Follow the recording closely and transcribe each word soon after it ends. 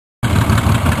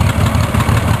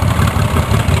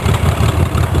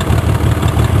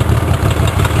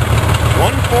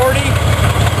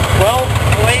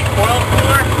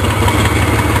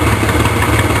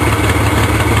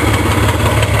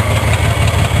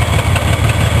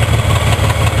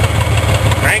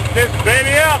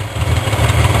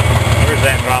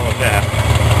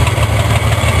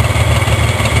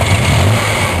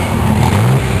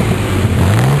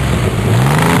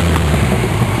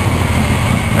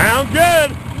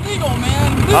illegal,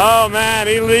 man. Oh man,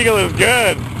 illegal is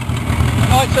good.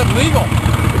 Oh, I said legal.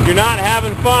 If you're not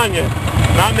having fun, you're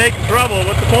not making trouble,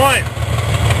 what's the point?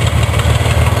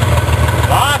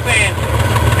 Los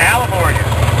Angeles, California.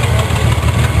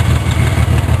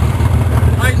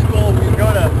 High school, we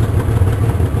go to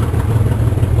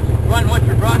went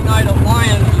to run night at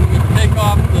Lions, and we take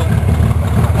off the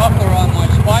muffler on my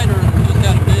Spider, and we just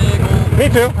had a big old... Me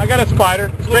too. I got a Spider,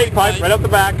 straight pipe, right up the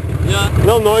back. Yeah. A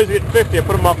little noisy at 50. I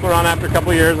put a muffler on after a couple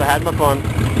of years. I had my fun.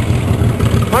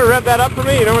 Want to rev that up for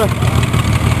me? You know what?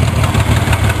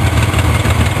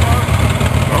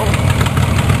 Oh.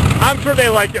 I'm sure they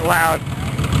like it loud.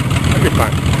 That'd be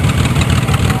fun.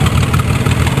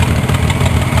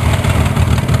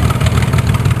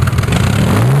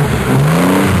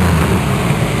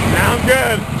 Sounds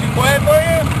good. Too quiet for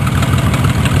you?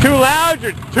 Too loud?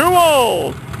 You're too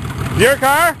old. Your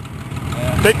car?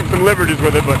 Yeah. Taking some liberties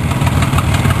with it, but...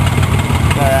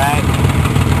 Alright.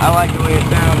 I like the way it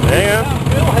sounds. Yeah.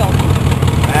 It'll help.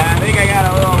 I think I got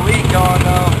a little leak going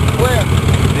though. Where?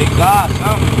 The exhaust,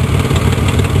 something.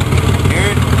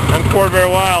 Hear it? I'm Corvair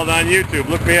Wild on YouTube.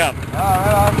 Look me up. Oh,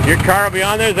 right on. Your car will be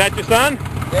on there. Is that your son?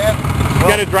 Yeah. You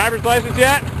got his driver's license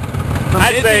yet?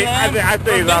 I'd say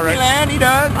he's all right. Disneyland, he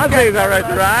does. I'd say he's all right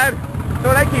to ride. That's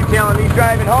what I keep telling him. He's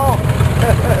driving home.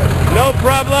 No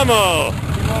problemo.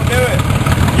 He won't do it.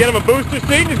 Get him a booster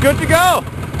seat and he's good to go.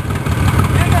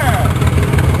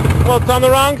 Well, it's on the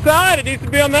wrong side. It needs to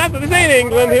be on that. This ain't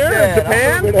England here. It's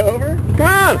Japan. Move it over. Come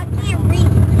on.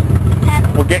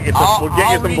 We'll get you some. We'll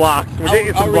get you some blocks. We'll get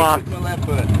you some blocks.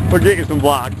 We'll get you some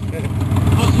blocks.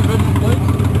 What's the original plate?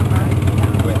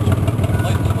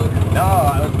 No, I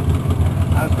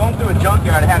was going through a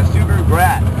junkyard. I had a Subaru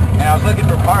Brat, and I was looking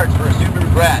for parts for a Subaru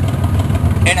Brat,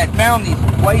 and I found these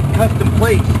white custom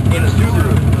plates in a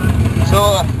Subaru.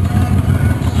 So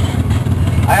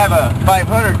I have a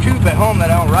 500 coupe at home that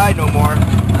I don't ride no more.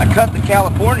 I cut the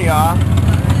California off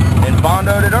and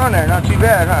bondoed it on there. Not too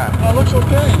bad, huh? Oh, it looks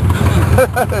okay.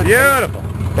 Beautiful.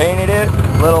 Painted it,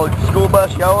 little school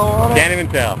bus yellow on it. Can't even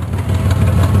tell.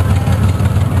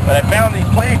 But I found these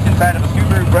plates inside of a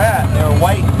Subaru Brat. They were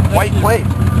white plates.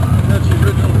 That's the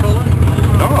original color?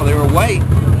 No, they were white.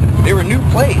 They were new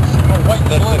plates. Oh, white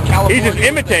plate. He just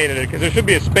imitated it because there should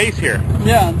be a space here.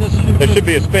 Yeah, this should There should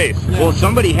be a space. Yeah. Well,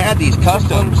 somebody had these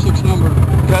custom 6 number.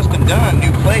 done,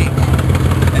 new plates.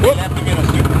 And they have to get a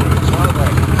Subaru. So I was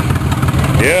like,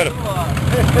 Beautiful.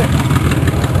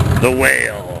 The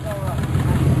whale.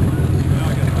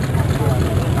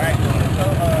 alright, so,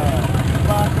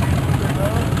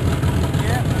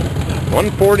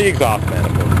 140 exhaust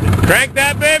manifold. Crank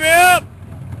that baby up!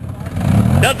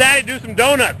 Tell Daddy to do some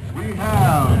donuts. We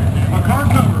have a car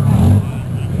number,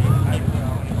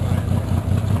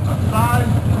 a size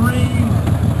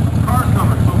 3 car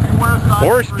number. So if you wear size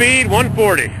 4 speed,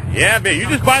 140. Yeah, baby. You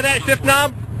just buy that shift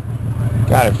knob?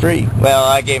 got it free. Well,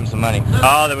 I gave him some money.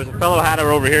 Oh, there was a fellow had her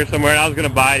over here somewhere. I was going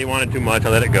to buy it. He wanted too much. I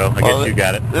let it go. I guess you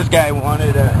got it. This guy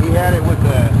wanted, he had it with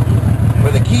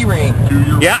a key ring.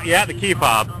 Yeah, the key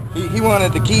fob. He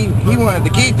wanted the key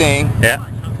thing. Yeah.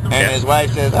 And his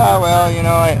wife says, oh, well, you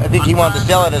know, I think he wanted to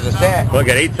sell it as a set. Well, I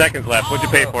got 8 seconds left. What'd you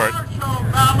pay for it?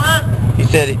 He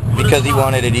said because he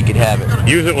wanted it, he could have it.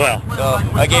 Use it well. So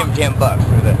I gave him $10 for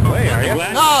that. Wait, are you?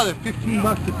 No, they're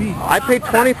 $15 a piece. I paid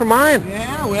 20 for mine.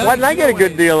 Yeah, well. Why didn't I get a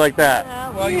good deal like that?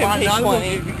 Well, you want 20.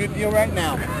 It's a good deal right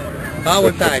now. How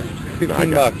what time?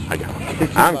 $15. I got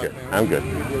it. I'm good. I'm good.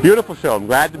 Beautiful show. I'm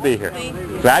glad to be here.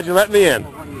 Glad you let me in.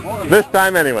 This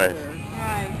time anyways.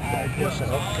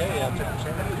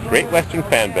 Great Western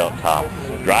Fan Belt top.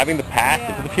 Driving the past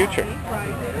into the future.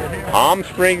 Palm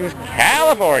Springs,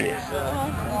 California.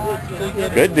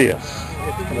 Good deals.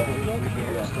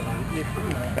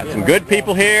 Got some good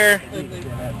people here.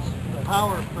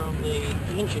 Power from the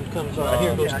engine comes on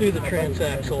here, goes through the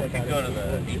transaxle.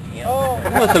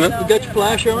 I'm listening. You got your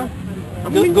flash on?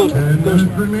 Goes through the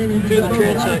transaxle into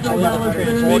the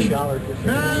transmission,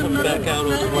 back out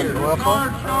over the power.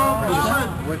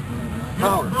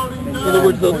 In other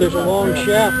words, there's a long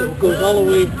shaft that goes all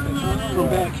the way from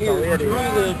back here through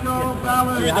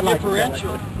the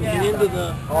differential and into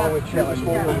the... All the way to the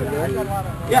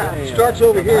Yeah, it starts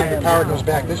over here. The power goes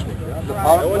back this way. The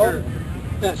power?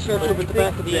 That starts over at the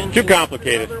back of the engine. Too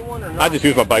complicated. I just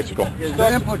use my bicycle. It's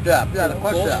the input job. Yeah, the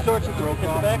push Well, it job. starts at the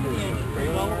back of the engine,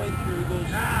 goes all the way through, goes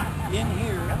in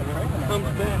here, comes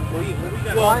back.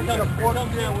 Well, it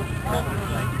comes down with the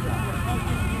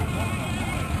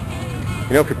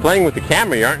You know, if you're playing with the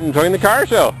camera, you aren't enjoying the car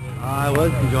show. I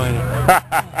was enjoying it.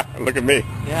 Look at me.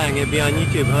 Yeah, I'm going to be on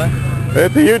YouTube, huh?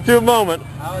 It's a YouTube moment.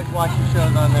 I always watch your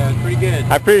shows on there. It's pretty good.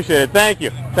 I appreciate it. Thank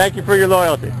you. Thank you for your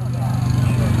loyalty.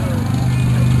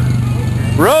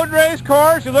 Road race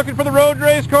course. You looking for the road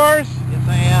race course? Yes,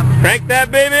 I am. Crank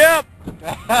that baby up.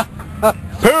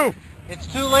 Poof. It's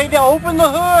too late to open the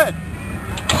hood.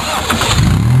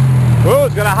 Oh,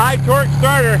 it's got a high torque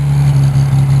starter.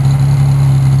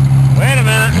 Wait a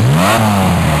minute.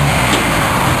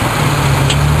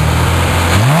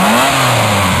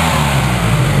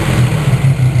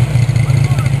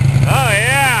 Oh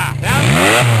yeah.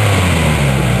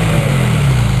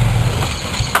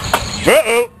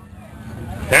 Uh-oh.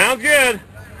 Sounds good.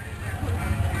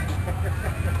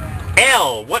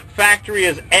 L. What factory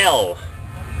is L?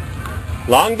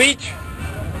 Long Beach?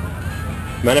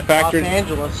 Manufactured? Los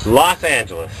Angeles. Los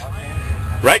Angeles.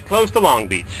 Right close to Long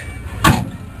Beach.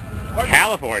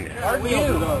 California.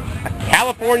 A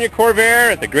California Corvair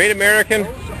at the Great American,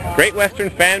 Great Western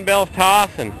Fan Belt Toss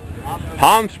in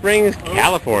Palm Springs,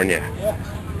 California.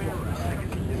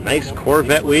 Nice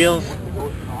Corvette wheels.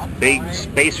 Big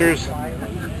spacers.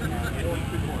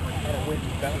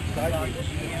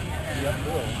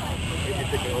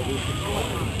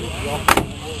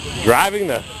 Driving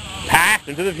the past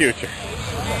into the future.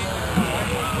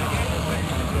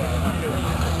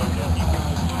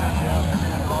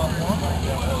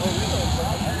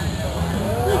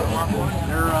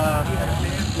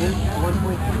 They're in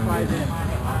 1.25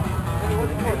 in.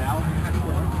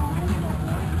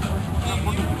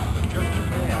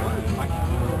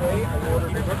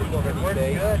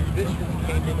 This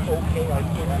came in okay. I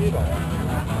put it on.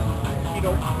 You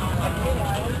know,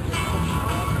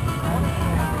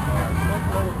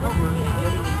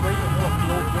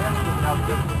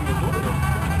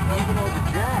 even though the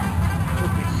jack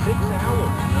took me 6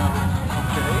 hours.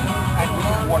 Okay? I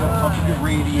didn't want to pump the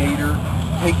radiator,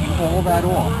 taking all that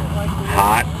off.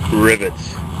 Hot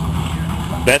rivets.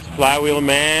 Best flywheel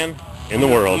man in the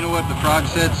world. You know what the frog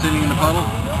said sitting in the puddle?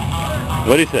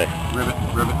 What did he say? Rivet,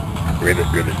 rivet. Rivet,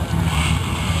 rivet.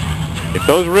 If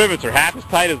those rivets are half as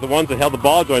tight as the ones that held the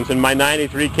ball joints in my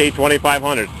 93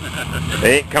 K2500,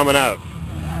 they ain't coming out.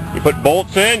 You put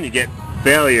bolts in, you get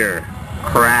failure,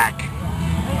 crack,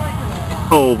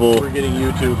 oval, We're getting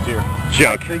YouTubed here.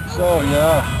 junk. I think so,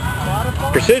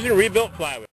 yeah. Precision rebuilt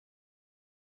flywheel.